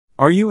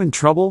Are you in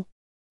trouble?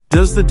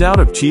 Does the doubt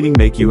of cheating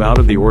make you out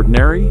of the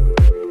ordinary?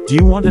 Do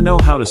you want to know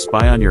how to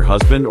spy on your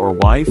husband or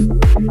wife?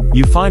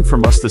 You find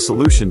from us the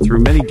solution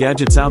through many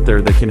gadgets out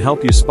there that can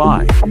help you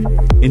spy.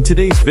 In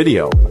today's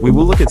video, we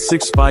will look at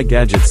 6 spy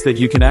gadgets that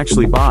you can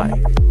actually buy.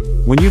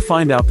 When you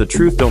find out the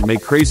truth, don't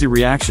make crazy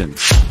reactions.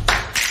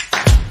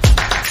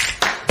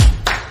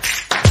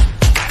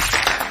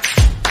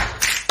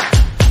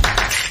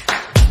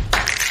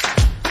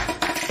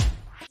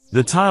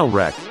 The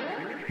Tilerec.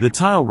 The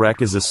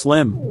Tilerec is a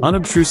slim,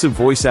 unobtrusive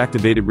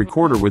voice-activated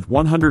recorder with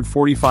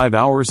 145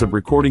 hours of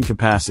recording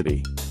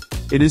capacity.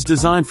 It is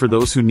designed for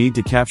those who need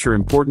to capture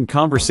important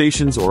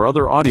conversations or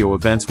other audio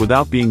events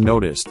without being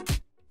noticed.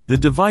 The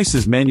device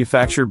is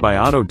manufactured by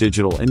Auto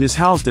Digital and is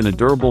housed in a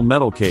durable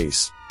metal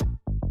case.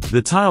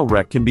 The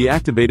Tilerec can be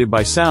activated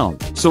by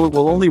sound, so it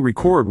will only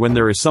record when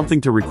there is something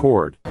to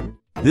record.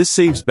 This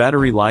saves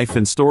battery life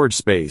and storage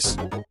space.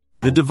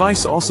 The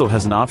device also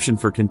has an option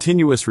for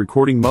continuous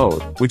recording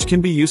mode, which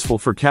can be useful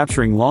for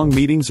capturing long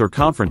meetings or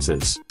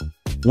conferences.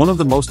 One of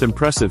the most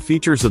impressive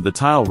features of the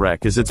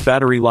Tilerec is its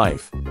battery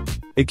life.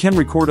 It can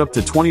record up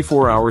to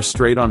 24 hours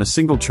straight on a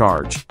single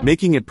charge,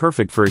 making it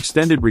perfect for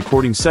extended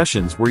recording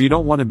sessions where you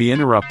don't want to be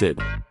interrupted.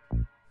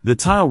 The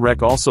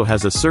Tilerec also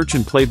has a search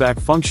and playback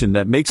function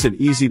that makes it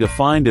easy to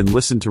find and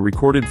listen to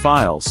recorded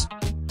files.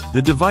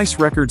 The device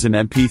records in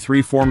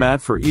MP3 format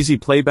for easy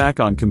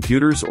playback on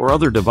computers or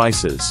other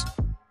devices.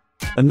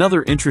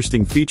 Another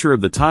interesting feature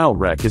of the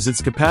Tilerec is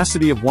its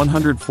capacity of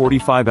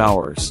 145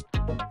 hours.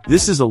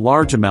 This is a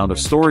large amount of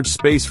storage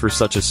space for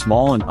such a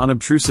small and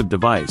unobtrusive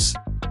device.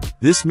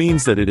 This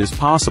means that it is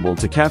possible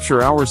to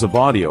capture hours of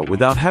audio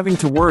without having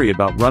to worry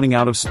about running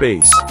out of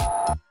space.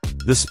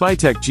 The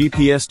Spytec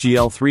GPS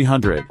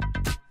GL300.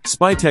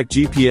 Spytec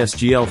GPS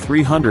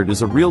GL300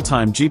 is a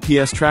real-time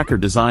GPS tracker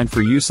designed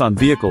for use on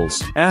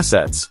vehicles,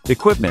 assets,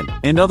 equipment,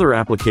 and other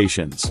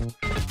applications.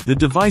 The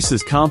device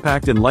is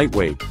compact and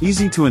lightweight,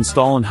 easy to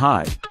install and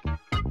hide.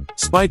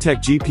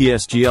 Spytec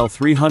GPS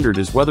GL300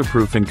 is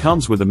weatherproof and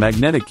comes with a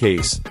magnetic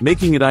case,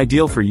 making it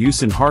ideal for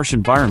use in harsh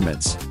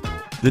environments.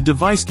 The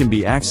device can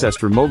be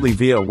accessed remotely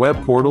via a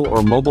web portal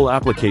or mobile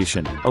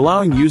application,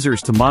 allowing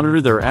users to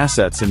monitor their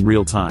assets in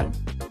real time.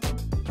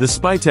 The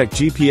Spytec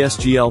GPS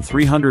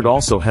GL300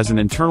 also has an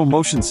internal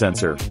motion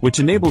sensor, which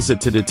enables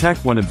it to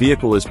detect when a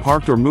vehicle is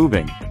parked or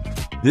moving.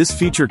 This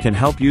feature can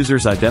help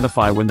users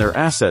identify when their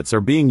assets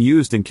are being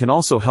used and can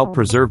also help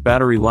preserve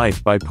battery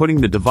life by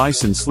putting the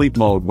device in sleep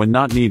mode when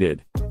not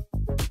needed.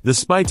 The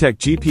Spytec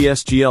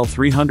GPS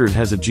GL300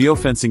 has a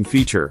geofencing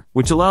feature,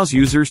 which allows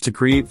users to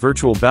create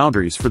virtual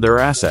boundaries for their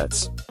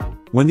assets.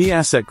 When the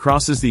asset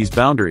crosses these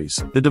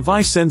boundaries, the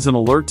device sends an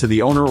alert to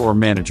the owner or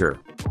manager.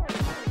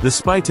 The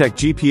Spytec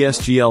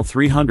GPS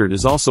GL300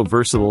 is also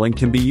versatile and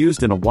can be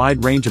used in a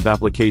wide range of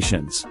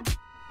applications.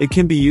 It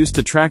can be used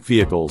to track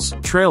vehicles,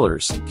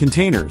 trailers,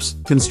 containers,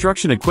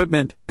 construction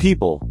equipment,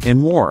 people, and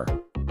more.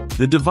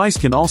 The device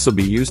can also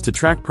be used to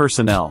track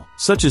personnel,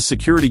 such as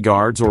security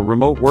guards or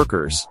remote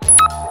workers.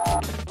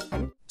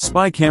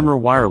 Spy Camera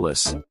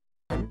Wireless.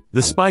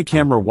 The Spy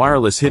Camera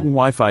Wireless hidden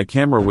Wi-Fi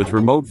camera with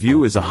remote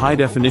view is a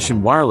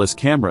high-definition wireless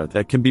camera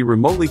that can be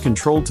remotely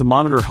controlled to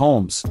monitor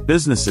homes,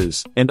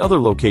 businesses, and other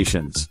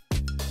locations.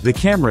 The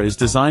camera is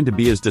designed to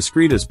be as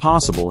discreet as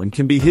possible and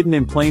can be hidden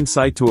in plain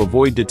sight to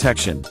avoid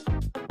detection.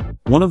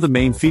 One of the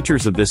main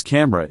features of this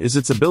camera is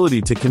its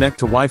ability to connect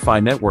to Wi-Fi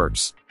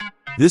networks.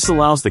 This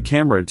allows the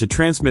camera to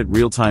transmit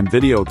real-time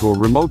video to a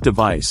remote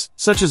device,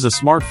 such as a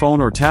smartphone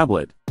or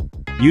tablet.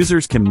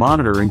 Users can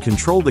monitor and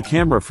control the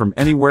camera from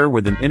anywhere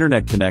with an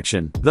internet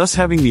connection, thus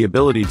having the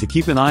ability to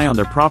keep an eye on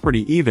their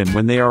property even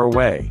when they are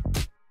away.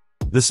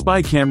 The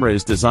Spy camera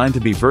is designed to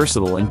be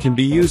versatile and can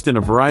be used in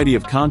a variety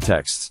of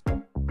contexts.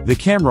 The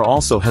camera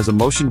also has a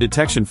motion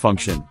detection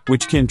function,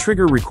 which can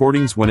trigger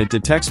recordings when it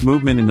detects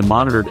movement in the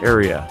monitored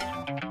area.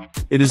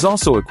 It is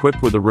also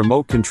equipped with a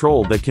remote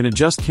control that can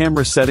adjust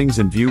camera settings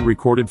and view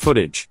recorded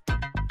footage.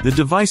 The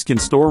device can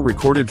store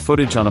recorded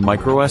footage on a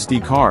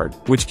microSD card,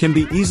 which can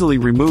be easily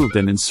removed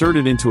and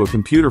inserted into a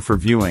computer for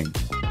viewing.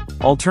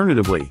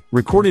 Alternatively,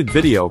 recorded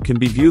video can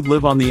be viewed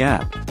live on the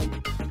app.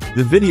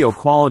 The video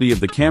quality of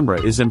the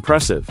camera is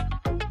impressive.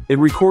 It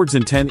records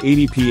in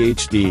 1080p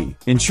HD,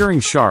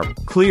 ensuring sharp,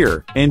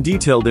 clear, and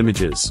detailed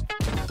images.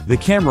 The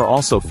camera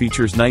also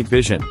features night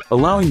vision,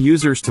 allowing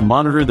users to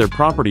monitor their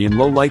property in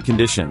low-light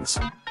conditions.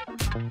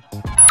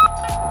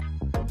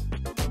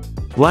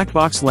 Black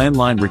Box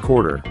Landline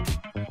Recorder.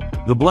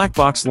 The Black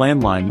Box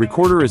Landline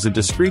Recorder is a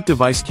discrete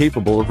device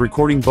capable of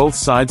recording both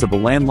sides of a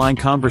landline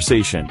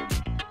conversation.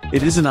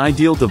 It is an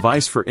ideal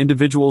device for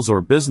individuals or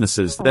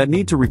businesses that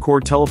need to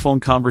record telephone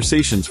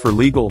conversations for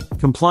legal,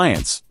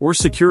 compliance, or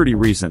security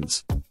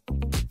reasons.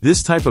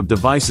 This type of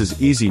device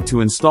is easy to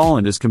install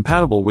and is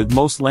compatible with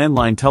most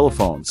landline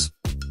telephones.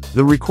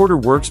 The recorder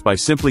works by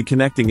simply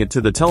connecting it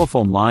to the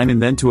telephone line and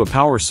then to a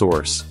power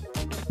source.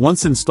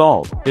 Once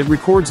installed, it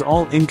records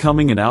all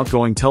incoming and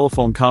outgoing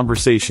telephone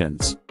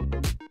conversations.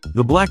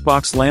 The Black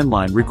Box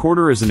Landline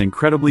Recorder is an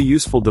incredibly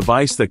useful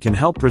device that can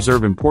help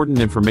preserve important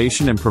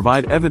information and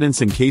provide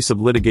evidence in case of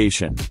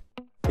litigation.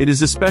 It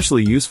is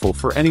especially useful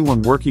for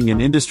anyone working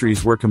in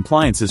industries where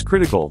compliance is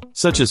critical,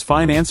 such as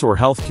finance or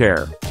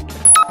healthcare.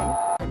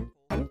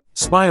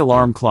 Spy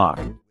alarm clock.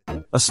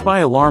 A spy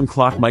alarm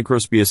clock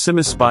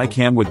microSPI spy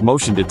cam with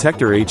motion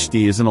detector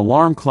HD is an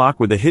alarm clock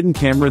with a hidden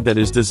camera that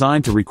is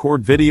designed to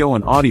record video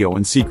and audio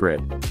in secret.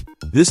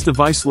 This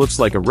device looks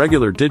like a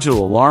regular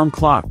digital alarm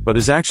clock but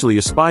is actually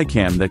a spy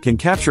cam that can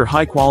capture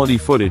high-quality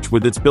footage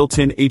with its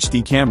built-in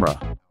HD camera.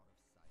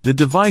 The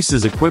device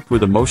is equipped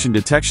with a motion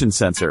detection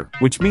sensor,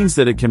 which means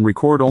that it can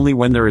record only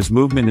when there is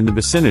movement in the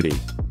vicinity.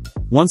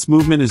 Once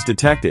movement is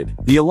detected,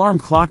 the alarm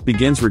clock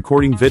begins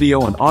recording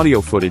video and audio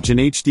footage in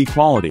HD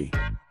quality.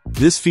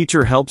 This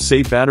feature helps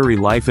save battery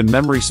life and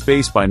memory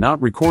space by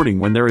not recording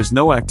when there is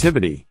no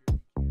activity.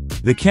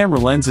 The camera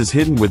lens is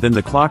hidden within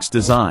the clock's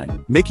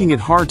design, making it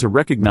hard to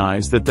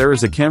recognize that there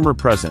is a camera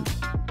present.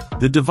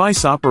 The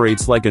device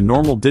operates like a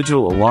normal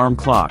digital alarm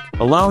clock,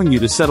 allowing you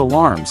to set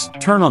alarms,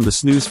 turn on the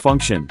snooze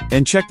function,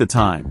 and check the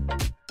time.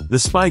 The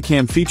spy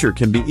cam feature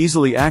can be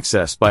easily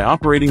accessed by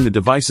operating the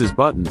device's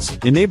buttons,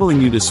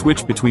 enabling you to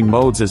switch between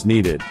modes as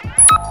needed.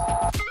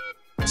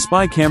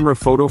 Spy camera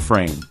photo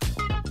frame.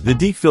 The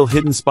Deepfill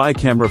hidden spy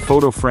camera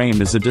photo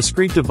frame is a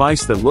discrete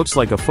device that looks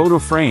like a photo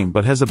frame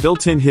but has a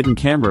built-in hidden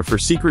camera for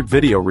secret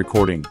video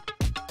recording.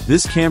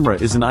 This camera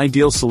is an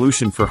ideal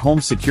solution for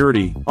home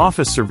security,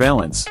 office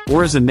surveillance,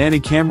 or as a nanny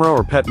camera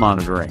or pet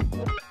monitoring.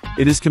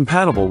 It is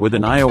compatible with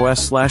an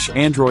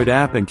iOS/Android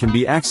app and can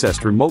be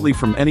accessed remotely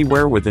from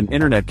anywhere with an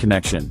internet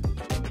connection.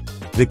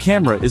 The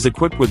camera is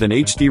equipped with an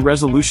HD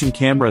resolution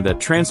camera that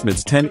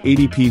transmits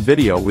 1080p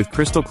video with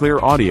crystal clear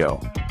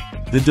audio.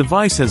 The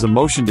device has a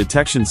motion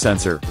detection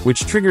sensor,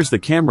 which triggers the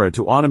camera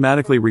to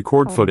automatically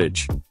record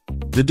footage.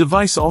 The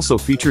device also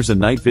features a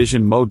night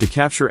vision mode to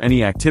capture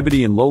any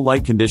activity in low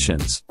light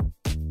conditions.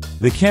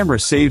 The camera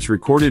saves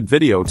recorded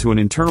video to an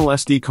internal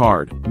SD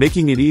card,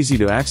 making it easy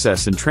to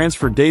access and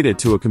transfer data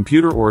to a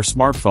computer or a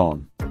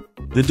smartphone.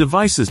 The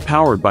device is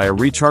powered by a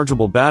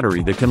rechargeable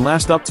battery that can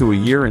last up to a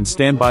year in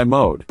standby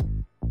mode.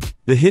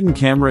 The hidden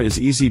camera is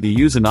easy to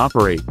use and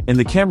operate, and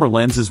the camera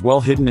lens is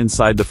well hidden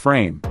inside the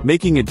frame,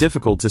 making it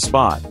difficult to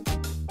spot.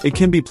 It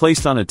can be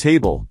placed on a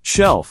table,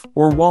 shelf,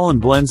 or wall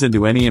and blends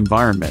into any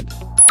environment.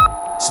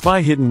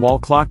 Spy hidden wall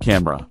clock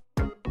camera.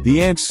 The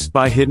ANX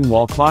Spy hidden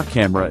wall clock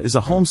camera is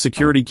a home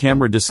security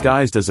camera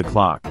disguised as a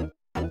clock.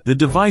 The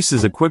device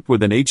is equipped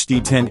with an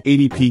HD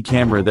 1080p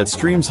camera that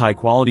streams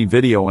high-quality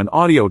video and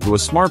audio to a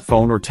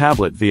smartphone or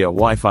tablet via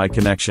Wi-Fi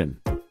connection.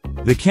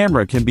 The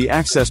camera can be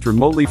accessed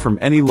remotely from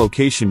any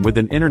location with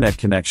an internet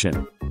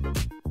connection.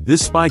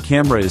 This spy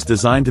camera is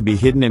designed to be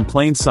hidden in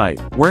plain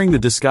sight, wearing the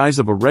disguise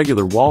of a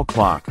regular wall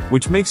clock,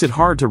 which makes it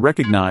hard to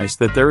recognize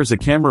that there is a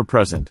camera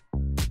present.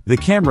 The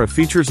camera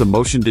features a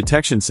motion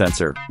detection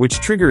sensor, which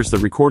triggers the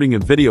recording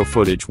of video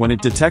footage when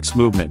it detects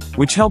movement,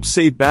 which helps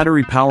save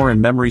battery power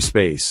and memory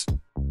space.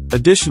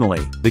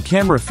 Additionally, the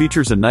camera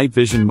features a night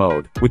vision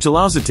mode, which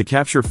allows it to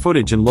capture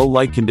footage in low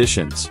light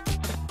conditions.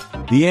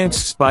 The ANX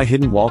Spy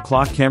hidden wall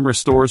clock camera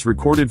stores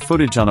recorded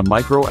footage on a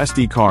micro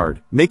SD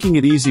card, making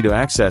it easy to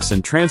access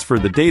and transfer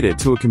the data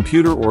to a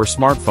computer or a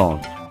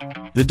smartphone.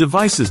 The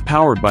device is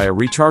powered by a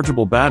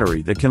rechargeable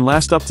battery that can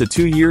last up to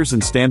 2 years in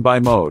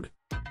standby mode.